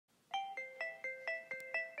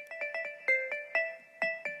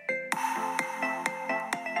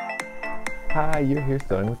Hi, you're here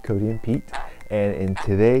sewing with Cody and Pete, and in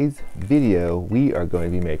today's video we are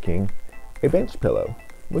going to be making a bench pillow,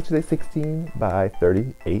 which is a 16 by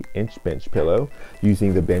 38 inch bench pillow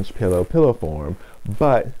using the bench pillow pillow form.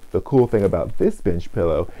 But the cool thing about this bench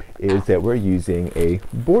pillow is that we're using a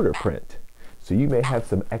border print. So you may have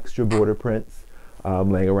some extra border prints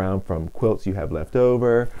laying around from quilts you have left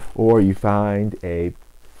over, or you find a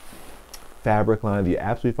fabric line that you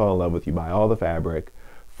absolutely fall in love with, you buy all the fabric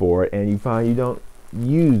for it, and you find you don't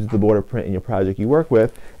use the border print in your project you work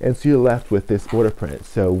with, and so you're left with this border print.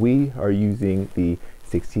 So we are using the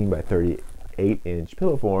 16 by 38 inch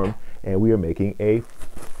pillow form, and we are making a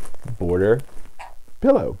border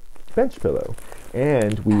pillow, bench pillow,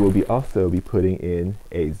 and we will be also be putting in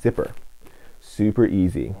a zipper. Super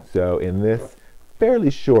easy. So in this fairly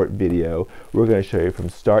short video, we're going to show you from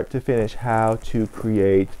start to finish how to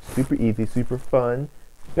create super easy, super fun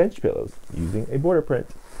bench pillows using a border print.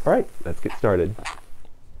 All right, let's get started.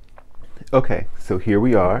 Okay, so here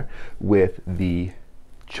we are with the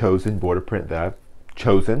chosen border print that I've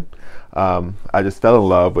chosen. I just fell in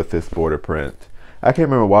love with this border print. I can't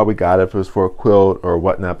remember why we got it, if it was for a quilt or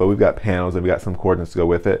whatnot, but we've got panels and we got some coordinates to go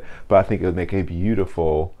with it. But I think it would make a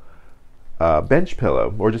beautiful bench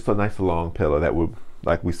pillow, or just a nice long pillow that would,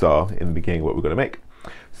 like we saw in the beginning, what we're going to make.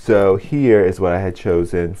 So here is what I had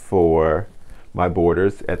chosen for my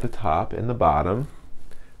borders at the top and the bottom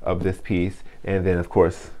of this piece, and then of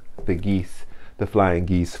course the geese, the flying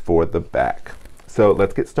geese for the back. So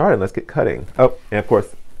let's get started, let's get cutting. Oh, and of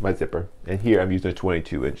course my zipper, and here I'm using a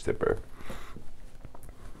 22 inch zipper.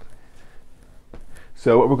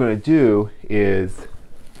 So what we're going to do is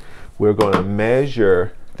we're going to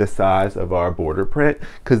measure the size of our border print,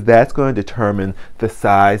 because that's going to determine the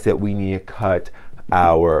size that we need to cut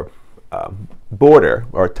our border,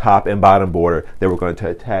 or top and bottom border, that we're going to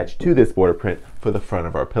attach to this border print for the front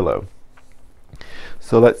of our pillow.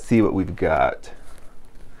 So let's see what we've got.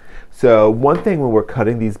 So one thing when we're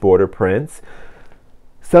cutting these border prints,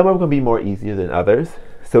 some are going to be more easier than others.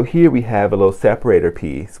 So here we have a little separator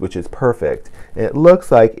piece, which is perfect. And it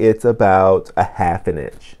looks like it's about a ½ an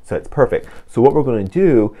inch. So it's perfect. So what we're going to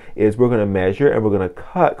do is we're going to measure and we're going to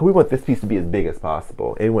cut, because we want this piece to be as big as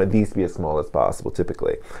possible. And we want these to be as small as possible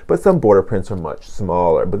typically. But some border prints are much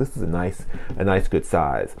smaller, but this is a nice good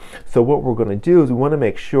size. So what we're going to do is we want to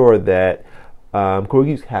make sure that, we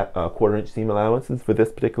use quarter inch seam allowances for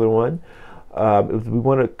this particular one. We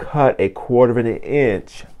want to cut a 1/4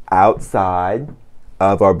 inch outside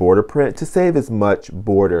of our border print to save as much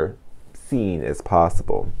border seam as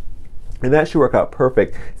possible. And that should work out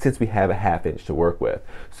perfect since we have a ½ inch to work with.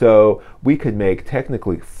 So we could make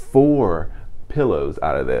technically 4 pillows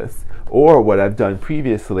out of this. Or what I've done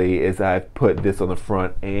previously is I've put this on the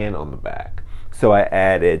front and on the back. So I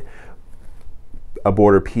added a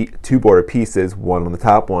two border pieces, one on the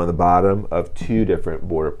top, one on the bottom, of 2 different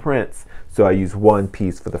border prints. So I use one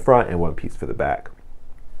piece for the front and one piece for the back.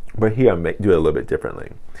 But here I'm doing it a little bit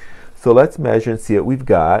differently. So let's measure and see what we've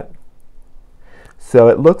got. So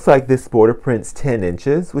it looks like this border print's 10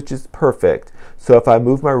 inches, which is perfect. So if I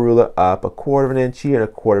move my ruler up a 1/4 inch here and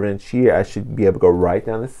a 1/4 inch here, I should be able to go right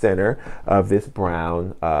down the center of this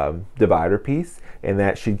brown divider piece, and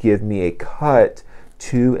that should give me a cut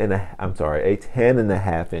a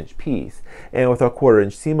 10½ inch piece. And with our 1/4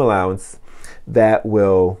 inch seam allowance, that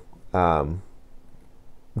will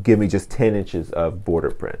give me just 10 inches of border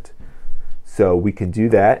print. So we can do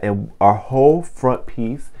that, and our whole front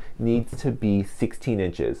piece needs to be 16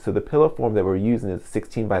 inches. So the pillow form that we're using is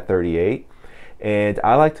 16 by 38, and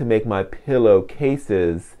I like to make my pillow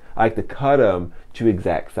cases, I like to cut them to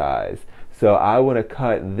exact size. So I want to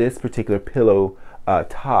cut this particular pillow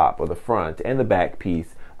top, or the front and the back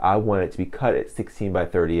piece, I want it to be cut at 16 by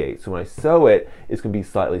 38. So when I sew it, it's going to be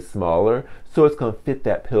slightly smaller, so it's going to fit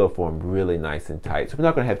that pillow form really nice and tight. So we're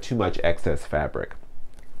not going to have too much excess fabric.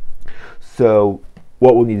 So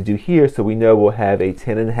what we'll need to do here, so we know we'll have a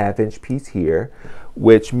 10½ inch piece here,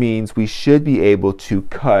 which means we should be able to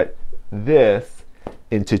cut this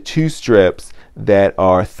into 2 strips that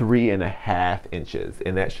are 3½ inches,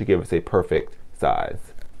 and that should give us a perfect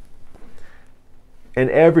size. And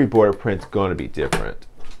every border print's going to be different.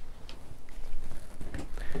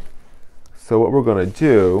 So what we're going to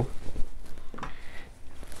do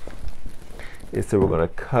is we're going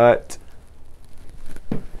to cut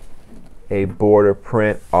a border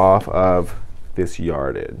print off of this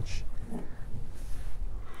yardage.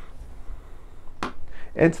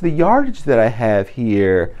 And so the yardage that I have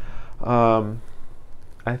here,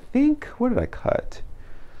 I think, what did I cut?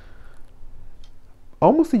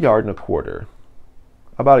 Almost 1.25 yards.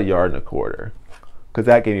 About 1.25 yards. because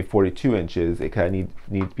that gave me 42 inches. It kind of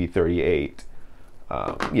needs to be 38.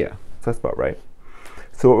 Yeah, so that's about right.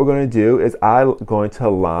 So what we're going to do is I'm going to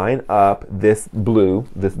line up this blue,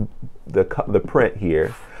 the print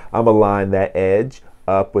here. I'm going to line that edge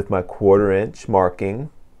up with my 1/4 inch marking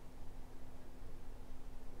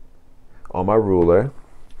on my ruler.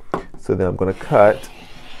 So then I'm going to cut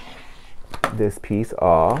this piece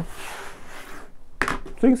off.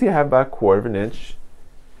 So you can see I have about 1/4 inch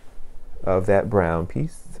of that brown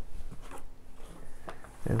piece.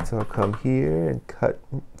 And so I'll come here and cut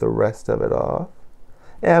the rest of it off.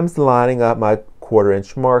 And I'm just lining up my 1/4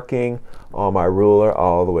 inch marking on my ruler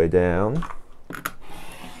all the way down.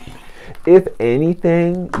 If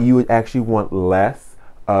anything, you would actually want less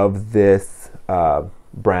of this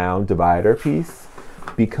brown divider piece,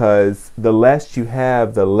 because the less you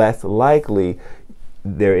have, the less likely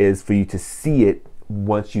there is for you to see it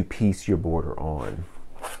once you piece your border on.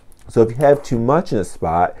 So if you have too much in a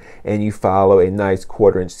spot and you follow a nice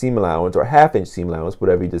 1/4 inch seam allowance or 1/2 inch seam allowance,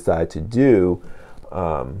 whatever you decide to do,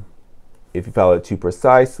 if you follow it too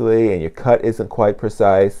precisely and your cut isn't quite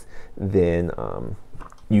precise, then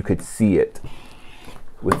you could see it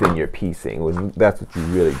within your piecing. That's what you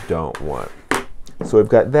really don't want. So we've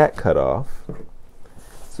got that cut off.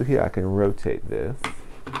 So here I can rotate this.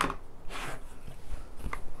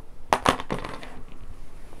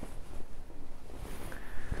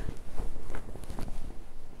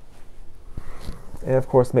 And of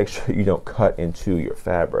course, make sure you don't cut into your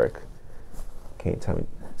fabric. Can't tell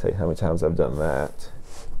you how many times I've done that.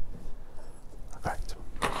 All right.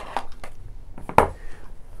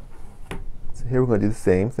 So here we're going to do the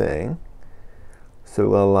same thing. So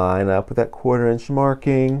we're going to line up with that 1/4 inch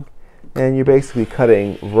marking, and you're basically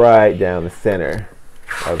cutting right down the center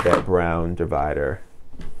of that brown divider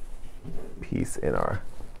piece in our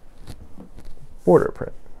border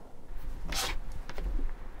print.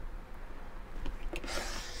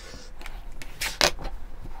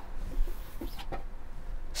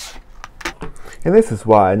 And this is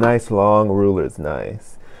why a nice long ruler is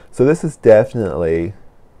nice. So this is definitely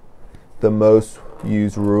the most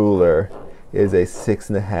used ruler, is a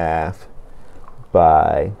 6.5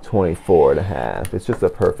 by 24.5. It's just a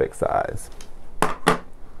perfect size.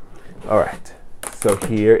 All right, so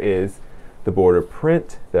here is the border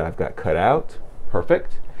print that I've got cut out.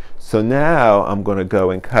 Perfect. So now I'm going to go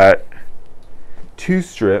and cut 2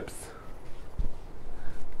 strips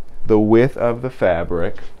the width of the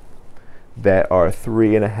fabric that are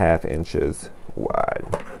 3.5 inches wide.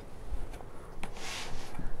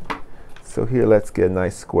 So here, let's get a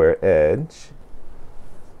nice square edge.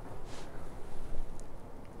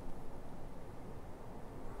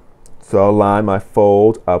 So I'll line my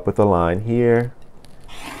fold up with a line here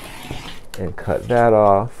and cut that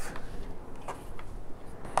off.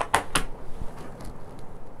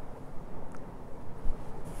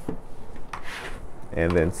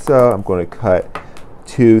 And then so I'm going to cut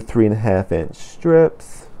 2 3.5 inch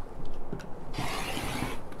strips.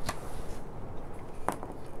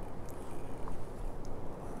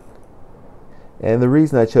 And the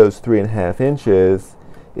reason I chose 3.5 inches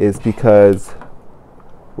is because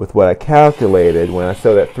with what I calculated, when I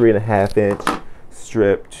sew that 3.5 inch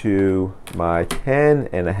strip to my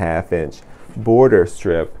 10.5 inch border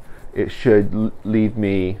strip, it should leave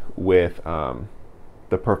me with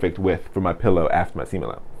the perfect width for my pillow after my seam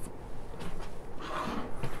allowance.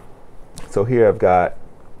 So here I've got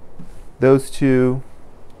those two.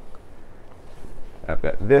 I've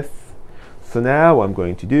got this. So now what I'm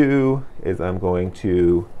going to do is I'm going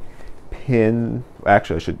to pin,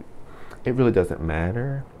 actually it really doesn't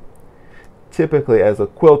matter. Typically as a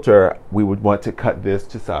quilter, we would want to cut this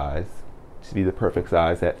to size, to be the perfect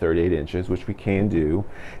size at 38 inches, which we can do.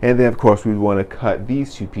 And then of course we would want to cut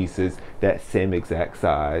these two pieces that same exact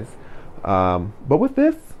size. But with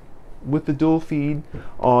this, with the dual feed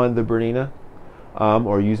on the Bernina,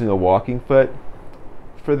 or using a walking foot,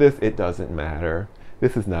 for this it doesn't matter.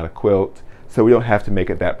 This is not a quilt, so we don't have to make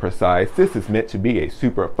it that precise. This is meant to be a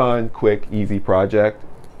super fun, quick, easy project.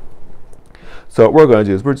 So what we're going to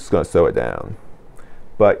do is we're just going to sew it down.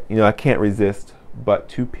 But you know, I can't resist but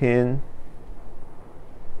to pin.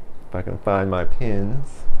 If I can find my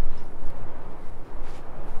pins.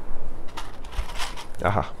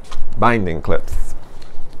 Aha, binding clips.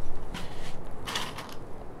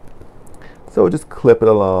 So we'll just clip it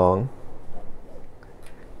along.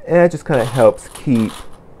 And it just kind of helps keep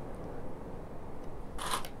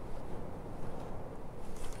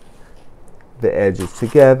the edges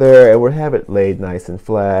together, and we'll have it laid nice and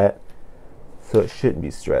flat, so it shouldn't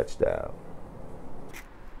be stretched out.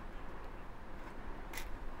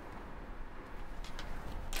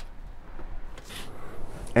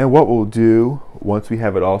 And what we'll do once we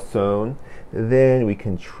have it all sewn, then we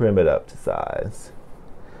can trim it up to size,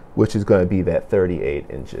 which is going to be that 38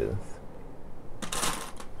 inches.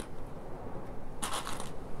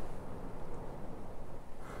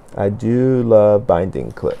 I do love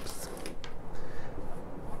binding clips.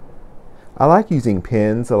 I like using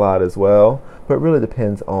pins a lot as well, but it really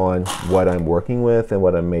depends on what I'm working with and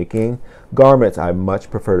what I'm making. Garments I much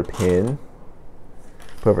prefer to pin,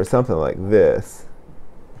 but for something like this,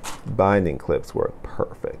 binding clips work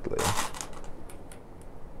perfectly.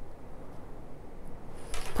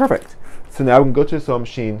 Perfect. So now we can go to the sewing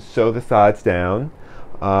machine, sew the sides down,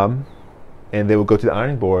 and then we'll go to the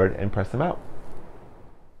ironing board and press them out.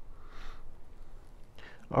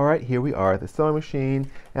 All right, here we are at the sewing machine,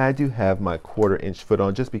 and I do have my 1/4 inch foot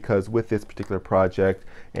on just because with this particular project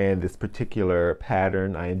and this particular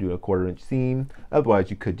pattern, I am doing a 1/4 inch seam. Otherwise,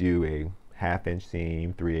 you could do a 1/2 inch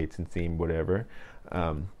seam, 3/8 inch seam, whatever.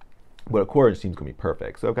 But a 1/4 inch seam is going to be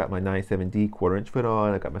perfect. So I've got my 97D 1/4 inch foot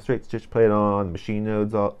on, I've got my straight stitch plate on, the machine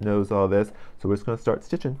knows all this, so we're just going to start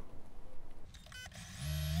stitching.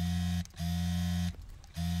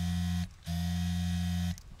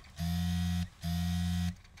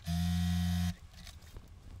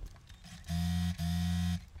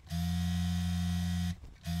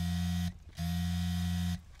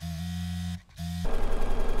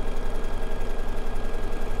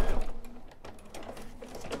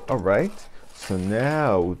 All right, so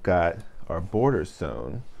now we've got our borders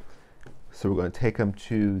sewn. So we're going to take them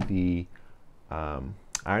to the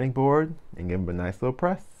ironing board and give them a nice little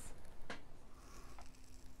press.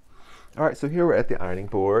 All right, so here we're at the ironing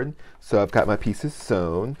board. So I've got my pieces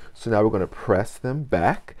sewn. So now we're going to press them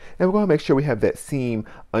back, and we're going to make sure we have that seam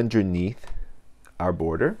underneath our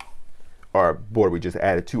border we just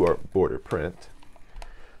added to our border print.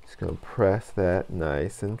 Just going to press that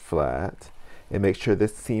nice and flat. And make sure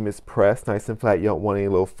this seam is pressed nice and flat. You don't want any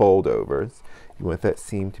little fold overs. You want that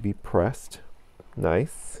seam to be pressed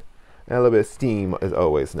nice. And a little bit of steam is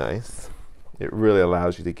always nice. It really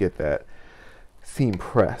allows you to get that seam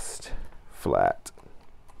pressed flat.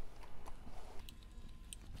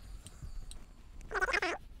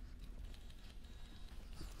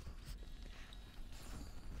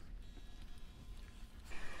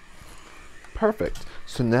 Perfect.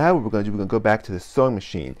 So now what we're going to do, we're going to go back to the sewing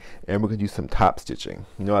machine and we're going to do some top stitching.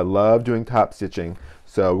 You know, I love doing top stitching.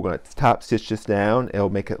 So we're going to top stitch this down.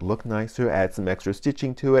 It'll make it look nicer, add some extra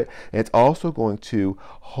stitching to it. And it's also going to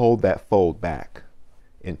hold that fold back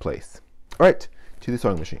in place. All right, to the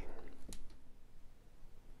sewing machine.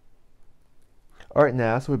 All right,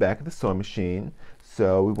 now, so we're back at the sewing machine.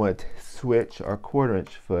 So we want to switch our 1/4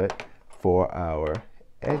 inch foot for our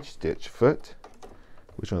edge stitch foot,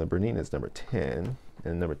 which on the Bernina is number 10,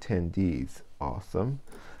 and number 10D is awesome.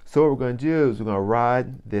 So what we're going to do is we're going to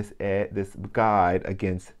ride this guide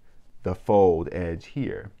against the fold edge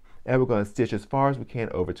here. And we're going to stitch as far as we can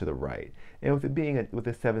over to the right. And with it being with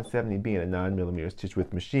the 770 being a 9mm stitch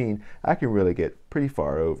width machine, I can really get pretty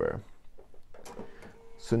far over.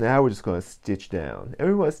 So now we're just going to stitch down. And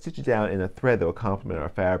we want to stitch it down in a thread that will complement our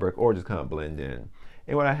fabric or just kind of blend in.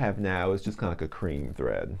 And what I have now is just kind of like a cream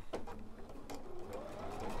thread.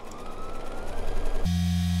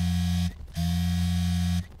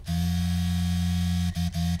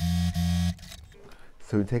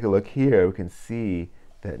 So we take a look here, we can see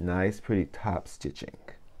that nice pretty top stitching.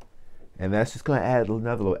 And that's just going to add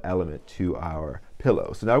another little element to our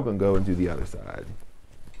pillow. So now we're going to go and do the other side.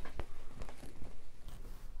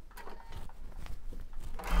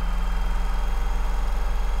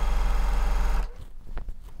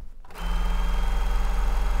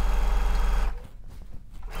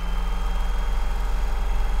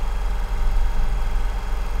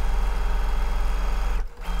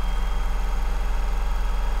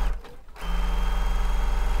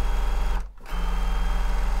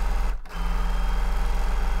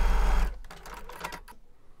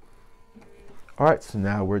 All right, so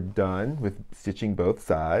now we're done with stitching both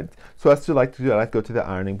sides. So I still like to do, I like to go to the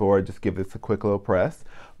ironing board, just give this a quick little press.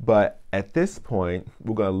 But at this point,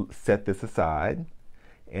 we're going to set this aside,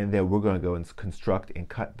 and then we're going to go and construct and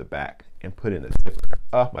cut the back and put in a zipper.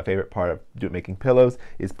 Oh, my favorite part of making pillows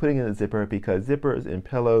is putting in a zipper because zippers and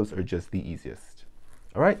pillows are just the easiest.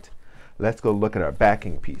 All right, let's go look at our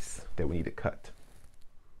backing piece that we need to cut.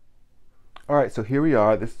 All right, so here we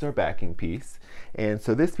are. This is our backing piece. And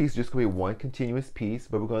so this piece is just going to be one continuous piece,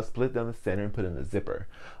 but we're going to split down the center and put in a zipper.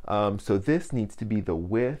 So this needs to be the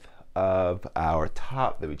width of our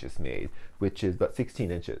top that we just made, which is about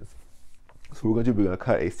 16 inches. So what we're going to do, we're going to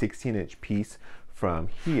cut a 16-inch piece from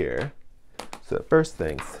here. So first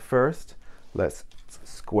things first, let's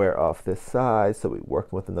square off this side, so we're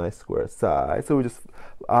working with a nice square side. So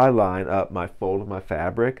I line up my fold of my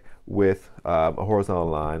fabric with a horizontal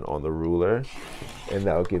line on the ruler, and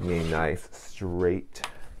that will give me a nice straight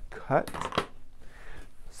cut.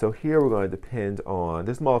 So here we're going to depend on,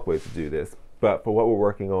 there's multiple ways to do this, but for what we're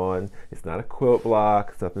working on, it's not a quilt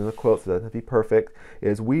block, it's nothing in the quilt, so it doesn't have to be perfect,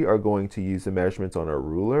 is we are going to use the measurements on our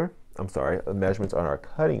ruler, the measurements on our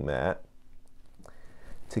cutting mat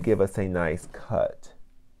to give us a nice cut.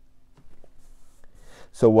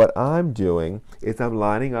 So what I'm doing is I'm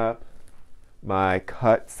lining up my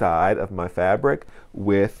cut side of my fabric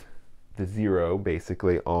with the 0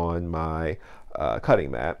 basically on my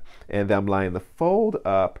cutting mat, and then I'm lining the fold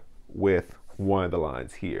up with one of the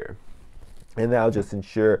lines here. And that'll just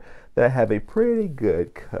ensure that I have a pretty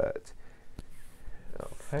good cut.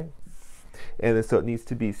 Okay. And then so it needs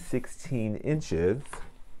to be 16 inches.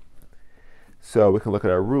 So we can look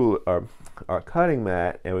at our ruler, our cutting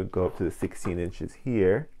mat, and we go up to the 16 inches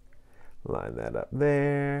here. Line that up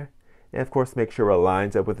there. And of course make sure it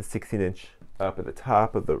lines up with the 16 inch up at the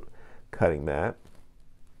top of the cutting mat.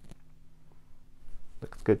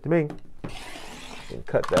 Looks good to me. And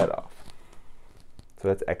cut that off. So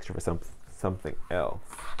that's extra for something else.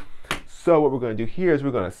 So what we're going to do here is we're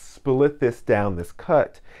going to split this down, this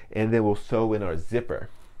cut, and then we'll sew in our zipper.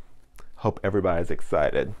 Hope everybody's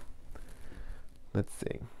excited. Let's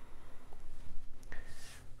see.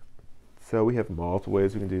 So we have multiple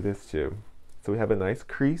ways we can do this too. So we have a nice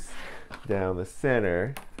crease down the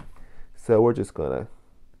center. So we're just going to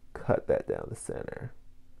cut that down the center.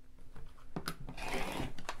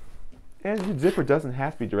 And your zipper doesn't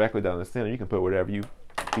have to be directly down the center. You can put whatever you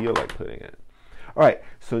feel like putting it. All right,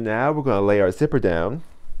 so now we're going to lay our zipper down,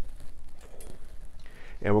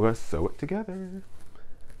 and we're going to sew it together.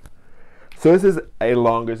 So this is a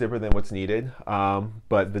longer zipper than what's needed,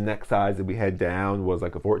 but the next size that we had down was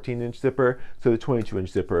like a 14-inch zipper, so the 22-inch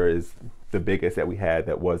zipper is the biggest that we had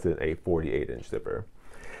that wasn't a 48-inch zipper.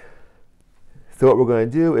 So what we're going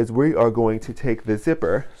to do is we are going to take the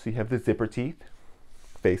zipper, so you have the zipper teeth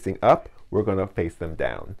facing up, we're going to face them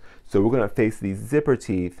down. So we're going to face these zipper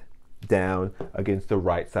teeth down against the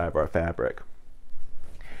right side of our fabric.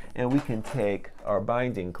 And we can take our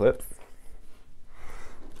binding clips,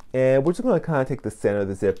 and we're just going to kind of take the center of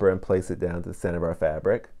the zipper and place it down to the center of our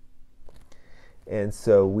fabric. And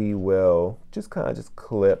so we will just kind of just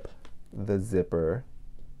clip the zipper.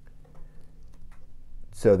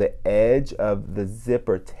 So the edge of the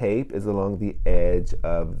zipper tape is along the edge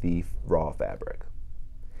of the raw fabric.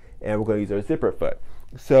 And we're going to use our zipper foot.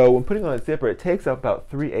 So when putting on a zipper, it takes up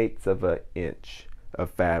about 3/8 of an inch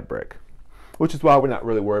of fabric, which is why we're not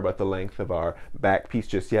really worried about the length of our back piece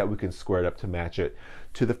just yet. We can square it up to match it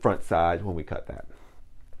to the front side when we cut that.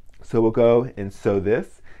 So we'll go and sew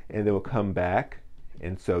this, and then we'll come back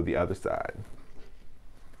and sew the other side.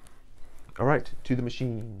 All right, to the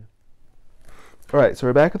machine. All right, so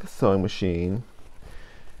we're back at the sewing machine.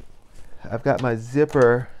 I've got my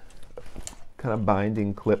zipper kind of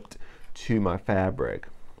binding clipped to my fabric.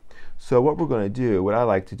 So what we're going to do, what I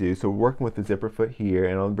like to do, so we're working with the zipper foot here,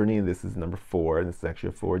 and underneath this is number 4, and this is actually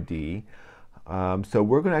a 4D. So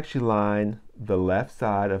we're going to actually line the left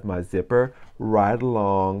side of my zipper right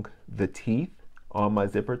along the teeth on my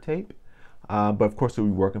zipper tape, but of course we'll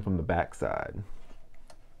be working from the back side.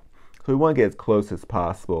 So we want to get as close as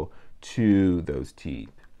possible to those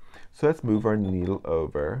teeth. So let's move our needle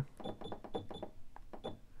over.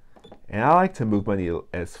 And I like to move my needle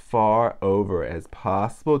as far over as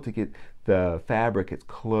possible to get the fabric as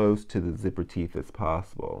close to the zipper teeth as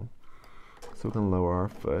possible. So we can lower our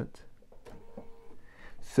foot.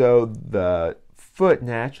 So the foot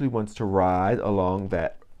naturally wants to ride along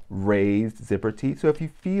that raised zipper teeth. So if you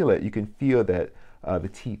feel it, you can feel that the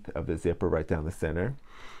teeth of the zipper right down the center.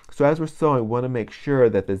 So as we're sewing, we want to make sure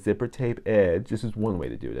that the zipper tape edge, this is one way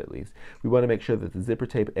to do it at least, we want to make sure that the zipper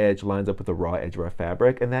tape edge lines up with the raw edge of our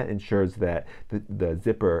fabric, and that ensures that the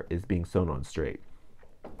zipper is being sewn on straight.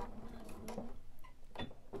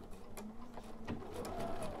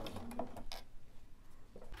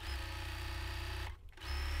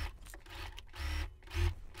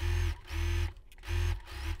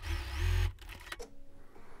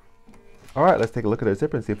 All right, let's take a look at our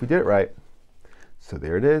zipper and see if we did it right. So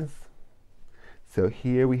there it is. So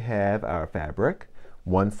here we have our fabric,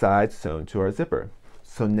 one side sewn to our zipper.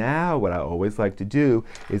 So now what I always like to do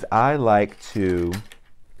is I like to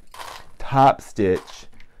top stitch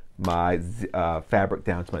my fabric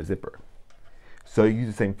down to my zipper. So you use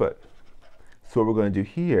the same foot. So what we're going to do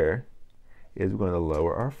here is we're going to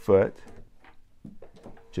lower our foot,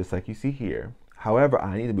 just like you see here. However,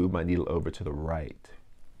 I need to move my needle over to the right.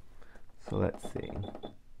 So let's see.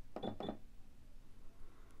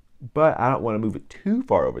 But I don't want to move it too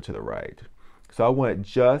far over to the right. So I want it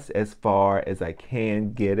just as far as I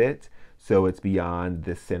can get it so it's beyond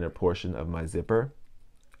the center portion of my zipper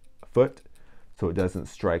foot so it doesn't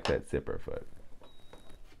strike that zipper foot.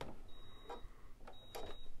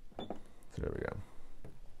 So there we go.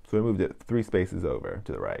 So we moved it 3 spaces over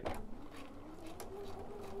to the right.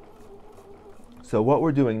 So what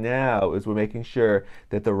we're doing now is we're making sure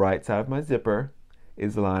that the right side of my zipper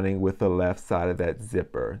is lining with the left side of that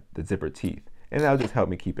zipper, the zipper teeth. And that'll just help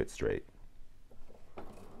me keep it straight.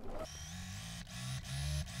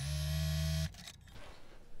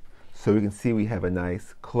 So we can see we have a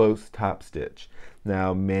nice close top stitch.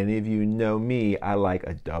 Now many of you know me, I like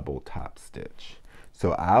a double top stitch.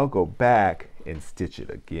 So I'll go back and stitch it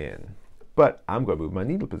again. But I'm going to move my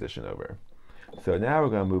needle position over. So now we're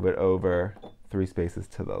going to move it over 3 spaces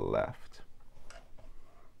to the left.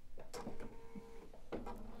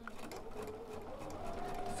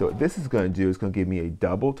 So what this is going to do is going to give me a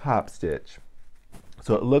double top stitch.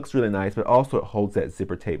 So it looks really nice, but also it holds that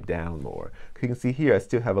zipper tape down more. You can see here I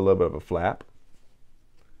still have a little bit of a flap,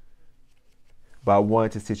 but I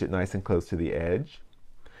wanted to stitch it nice and close to the edge.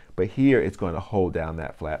 But here it's going to hold down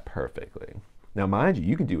that flap perfectly. Now mind you,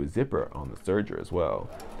 you can do a zipper on the serger as well.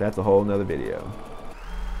 That's a whole nother video.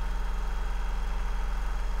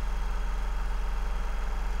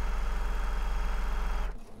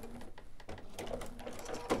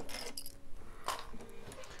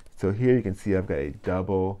 So here you can see I've got a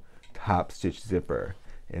double top stitch zipper,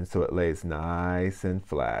 and so it lays nice and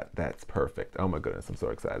flat. That's perfect. Oh my goodness, I'm so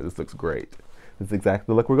excited. This looks great. This is exactly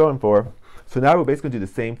the look we're going for. So now we're basically going to do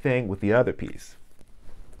the same thing with the other piece.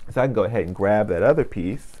 So I can go ahead and grab that other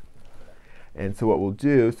piece. And so what we'll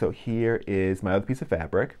do, so here is my other piece of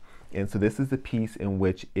fabric. And so this is the piece in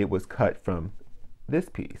which it was cut from this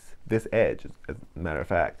piece, this edge, as a matter of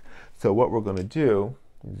fact. So what we're going to do,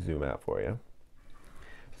 zoom out for you.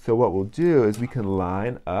 So what we'll do is we can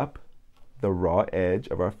line up the raw edge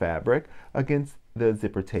of our fabric against the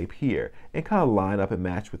zipper tape here and kind of line up and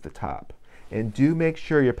match with the top. And do make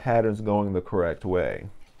sure your pattern's going the correct way.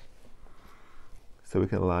 So we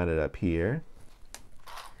can line it up here,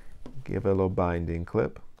 give it a little binding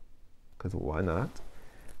clip, because why not?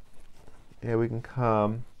 And we can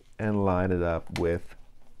come and line it up with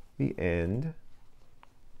the end.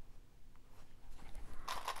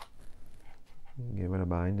 Give it a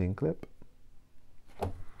binding clip.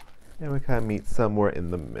 And we kind of meet somewhere in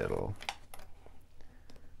the middle.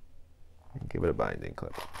 And give it a binding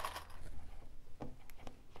clip.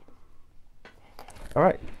 All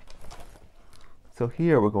right. So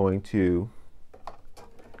here we're going to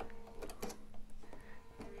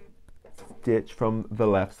stitch from the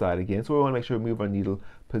left side again. So we want to make sure we move our needle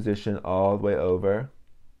position all the way over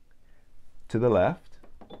to the left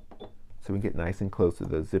so we can get nice and close to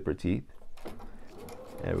the zipper teeth.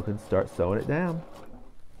 And we can start sewing it down,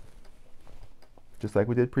 just like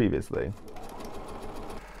we did previously.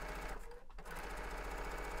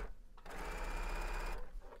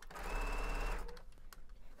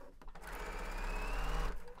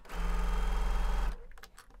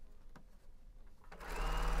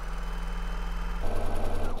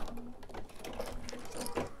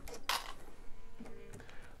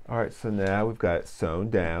 All right, so now we've got it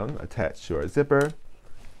sewn down, attached to our zipper.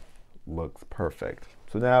 Looks perfect.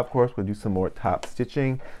 So now, of course, we'll do some more top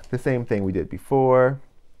stitching. The same thing we did before.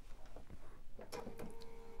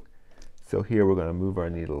 So here we're going to move our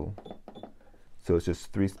needle. So it's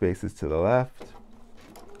just 3 spaces to the left.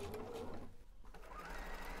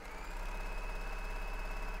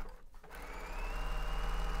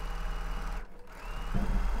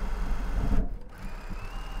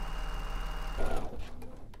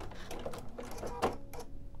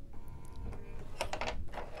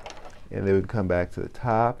 And then we come back to the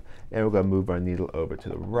top, and we're going to move our needle over to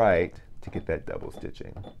the right to get that double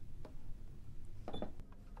stitching.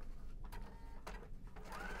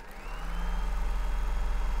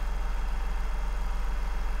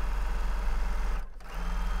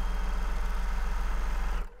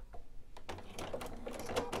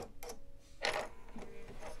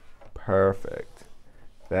 Perfect.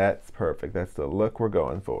 That's perfect. That's the look we're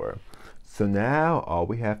going for. So now all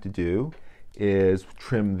we have to do is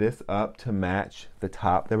trim this up to match the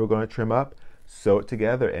top that we're going to trim up, sew it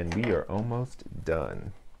together, and we are almost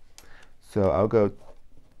done. So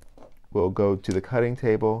we'll go to the cutting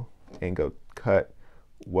table and go cut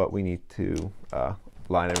what we need to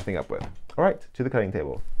line everything up with. All right, to the cutting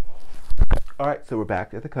table. All right, so we're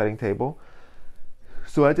back at the cutting table.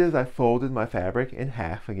 So what I did is I folded my fabric in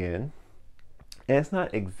half again. And it's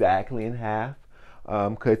not exactly in half,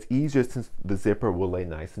 because it's easier since the zipper will lay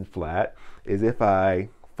nice and flat, is if I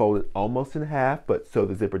fold it almost in half, but so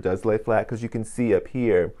the zipper does lay flat, because you can see up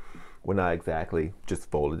here we're not exactly just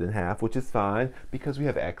folded in half, which is fine because we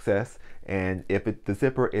have excess, and if the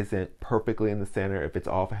zipper isn't perfectly in the center, if it's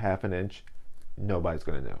off a half an inch, nobody's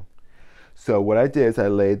going to know. So what I did is I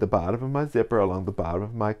laid the bottom of my zipper along the bottom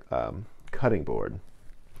of my cutting board.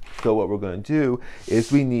 So what we're going to do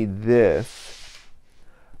is we need this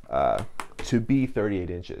to be 38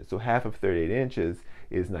 inches. So half of 38 inches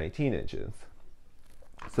is 19 inches.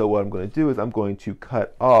 So what I'm going to do is I'm going to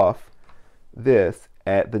cut off this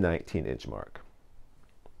at the 19-inch mark.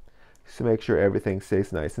 So make sure everything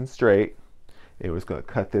stays nice and straight. And we're just going to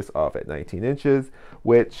cut this off at 19 inches,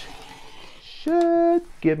 which should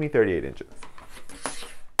give me 38 inches.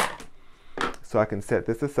 So I can set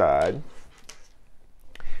this aside.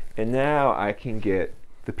 And now I can get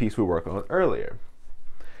the piece we worked on earlier.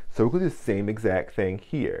 So we're going to do the same exact thing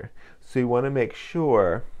here. So you want to make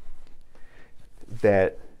sure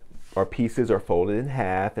that our pieces are folded in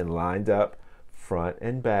half and lined up front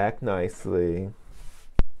and back nicely.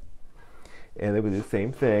 And then we do the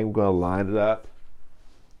same thing. We're going to line it up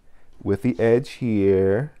with the edge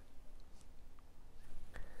here.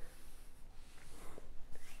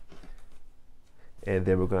 And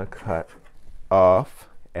then we're going to cut off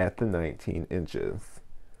at the 19 inches.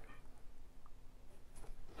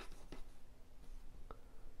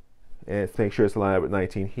 And let's make sure it's lined up with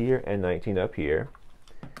 19 here and 19 up here.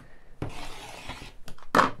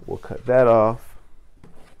 We'll cut that off.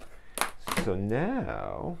 So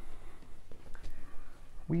now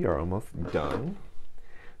we are almost done.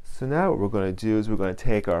 So now what we're going to do is we're going to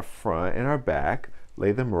take our front and our back,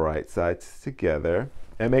 lay them right sides together,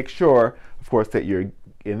 and make sure, of course, that you're,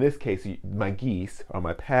 in this case, my geese, or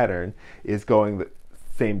my pattern, is going the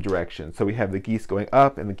same direction. So we have the geese going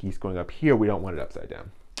up and the geese going up here. We don't want it upside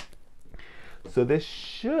down. So this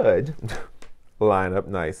should line up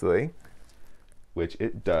nicely, which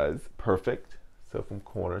it does. Perfect. So from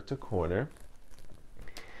corner to corner.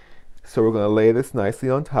 So we're going to lay this nicely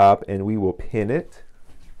on top and we will pin it.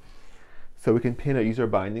 So we can pin it, use our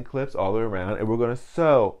binding clips all the way around, and we're going to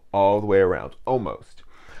sew all the way around, almost.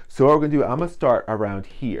 So what we're going to do, I'm going to start around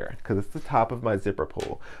here because it's the top of my zipper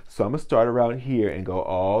pull. So I'm going to start around here and go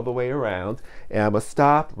all the way around, and I'm going to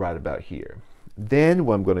stop right about here. Then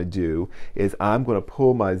what I'm going to do is I'm going to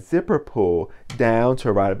pull my zipper pull down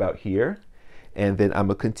to right about here. And then I'm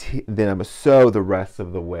gonna sew the rest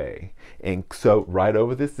of the way, and sew right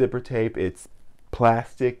over this zipper tape. It's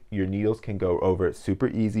plastic. Your needles can go over it super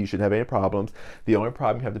easy. You shouldn't have any problems. The only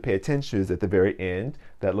problem you have to pay attention to is at the very end,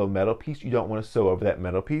 that little metal piece. You don't want to sew over that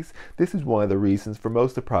metal piece. This is one of the reasons for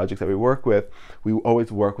most of the projects that we work with, we always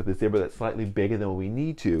work with a zipper that's slightly bigger than what we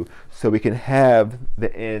need to, so we can have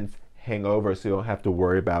the ends hang over, so you don't have to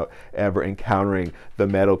worry about ever encountering the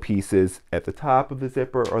metal pieces at the top of the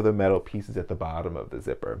zipper or the metal pieces at the bottom of the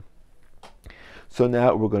zipper. So now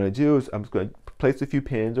what we're going to do is I'm just going to place a few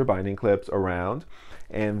pins or binding clips around,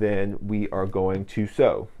 and then we are going to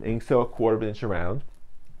sew. And you can sew a 1/4 inch around.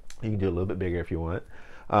 You can do a little bit bigger if you want.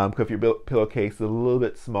 If your pillowcase is a little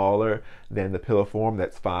bit smaller than the pillow form,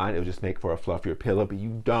 that's fine. It'll just make for a fluffier pillow, but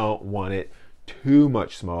you don't want it too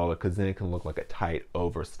much smaller because then it can look like a tight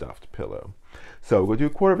overstuffed pillow. So we'll do a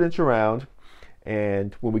 1/4 inch around,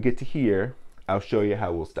 and when we get to here, I'll show you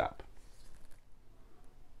how we'll stop.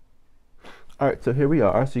 All right, so here we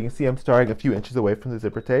are. So you can see I'm starting a few inches away from the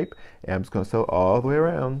zipper tape, and I'm just going to sew all the way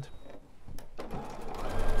around.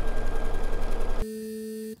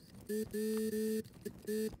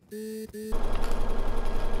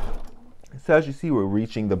 So as you see, we're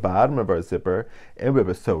reaching the bottom of our zipper, and we're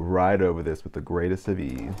going to sew right over this with the greatest of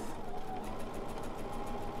ease.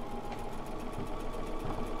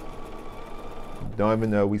 Don't even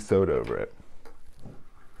know we sewed over it.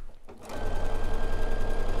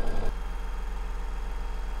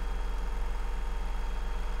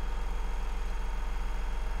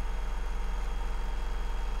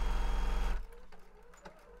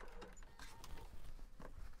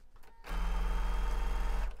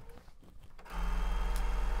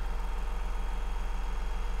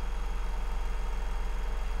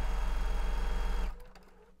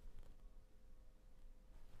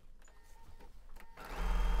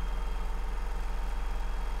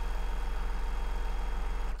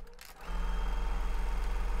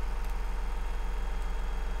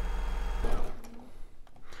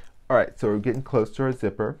 All right, so we're getting close to our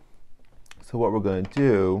zipper. So what we're going to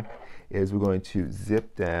do is we're going to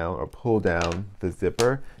zip down or pull down the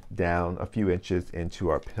zipper down a few inches into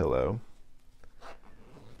our pillow.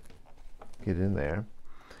 Get in there.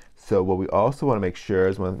 So what we also want to make sure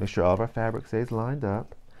is all of our fabric stays lined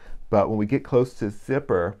up. But when we get close to the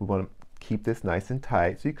zipper, we want to keep this nice and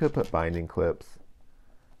tight. So you could put binding clips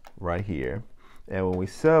right here. And when we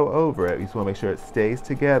sew over it, we just want to make sure it stays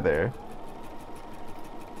together.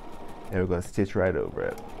 And we're going to stitch right over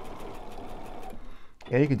it.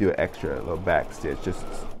 And you can do an extra little back stitch just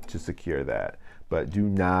to secure that. But do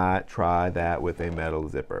not try that with a metal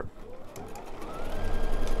zipper.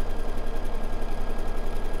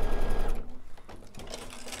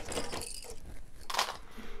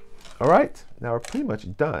 All right, now we're pretty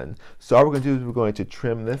much done. So all we're going to do is we're going to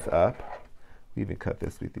trim this up. We even cut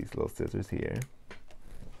this with these little scissors here.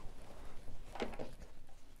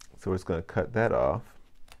 So we're just going to cut that off.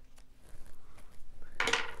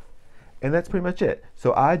 And that's pretty much it.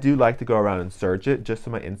 So I do like to go around and serge it just so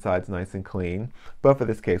my inside's nice and clean. But for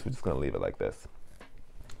this case, we're just going to leave it like this.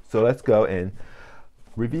 So let's go and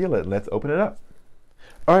reveal it. Let's open it up.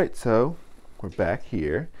 All right, so we're back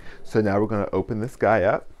here. So now we're going to open this guy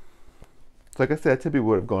up. So like I said, typically we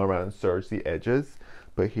would have gone around and serged the edges,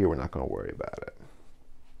 but here we're not going to worry about it.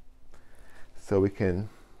 So we can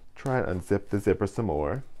try and unzip the zipper some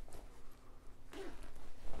more.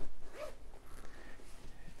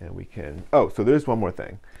 And we can, oh, so there's one more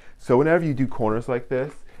thing. So whenever you do corners like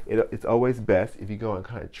this, it's always best if you go and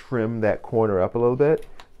kind of trim that corner up a little bit,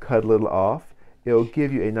 cut a little off. It'll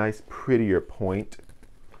give you a nice, prettier point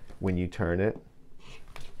when you turn it.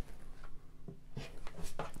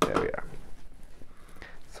 There we are.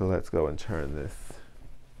 So let's go and turn this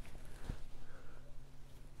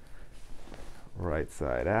right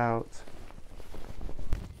side out.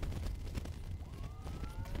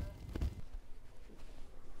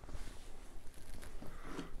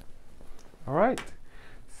 All right,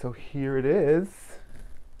 so here it is,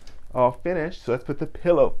 all finished. So let's put the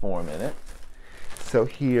pillow form in it. So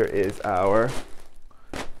here is our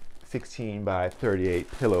 16 by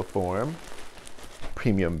 38 pillow form,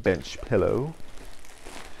 premium bench pillow.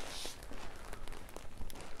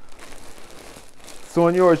 So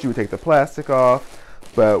on yours, you would take the plastic off,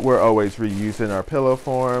 but we're always reusing our pillow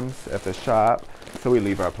forms at the shop, so we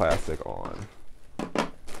leave our plastic on.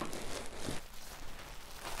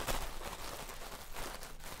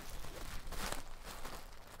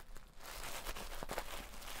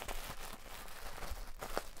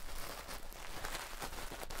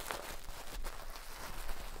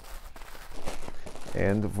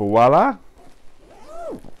 And voila!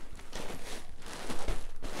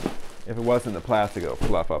 If it wasn't the plastic, it'll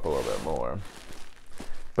fluff up a little bit more.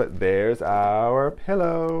 But there's our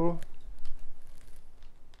pillow.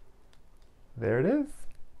 There it is.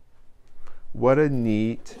 What a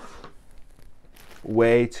neat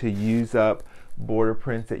way to use up border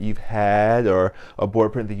prints that you've had, or a border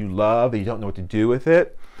print that you love that you don't know what to do with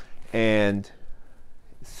it. And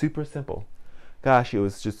super simple. Gosh, it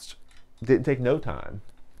was just, didn't take no time.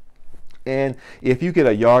 And if you get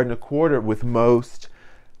 1.25 yards with most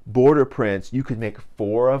border prints, you could make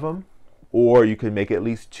 4 of them, or you could make at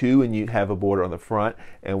least 2 and you'd have a border on the front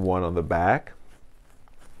and 1 on the back.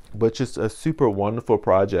 But just a super wonderful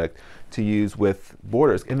project to use with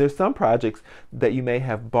borders. And there's some projects that you may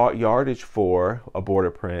have bought yardage for a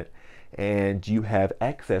border print and you have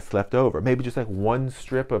excess left over, maybe just like 1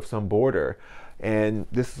 strip of some border, and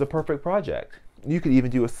this is a perfect project. You could even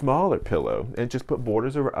do a smaller pillow and just put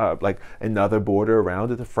borders like another border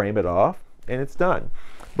around it to frame it off, and it's done.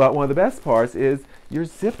 But one of the best parts is your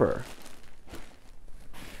zipper.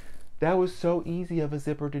 That was so easy of a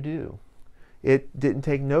zipper to do. It didn't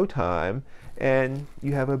take no time, and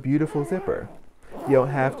you have a beautiful zipper. You don't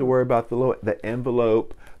have to worry about the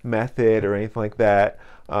envelope method or anything like that.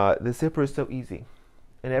 The zipper is so easy.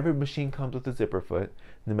 And every machine comes with a zipper foot,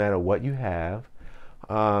 no matter what you have.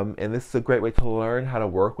 And this is a great way to learn how to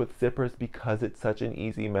work with zippers because it's such an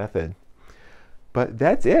easy method. But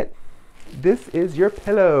that's it. This is your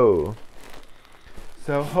pillow.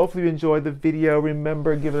 So hopefully you enjoyed the video.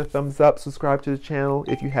 Remember, give it a thumbs up, subscribe to the channel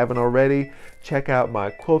if you haven't already. Check out my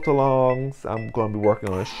quilt alongs. I'm going to be working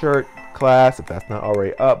on a shirt class if that's not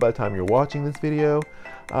already up by the time you're watching this video.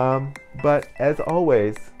 But as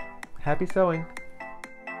always, happy sewing.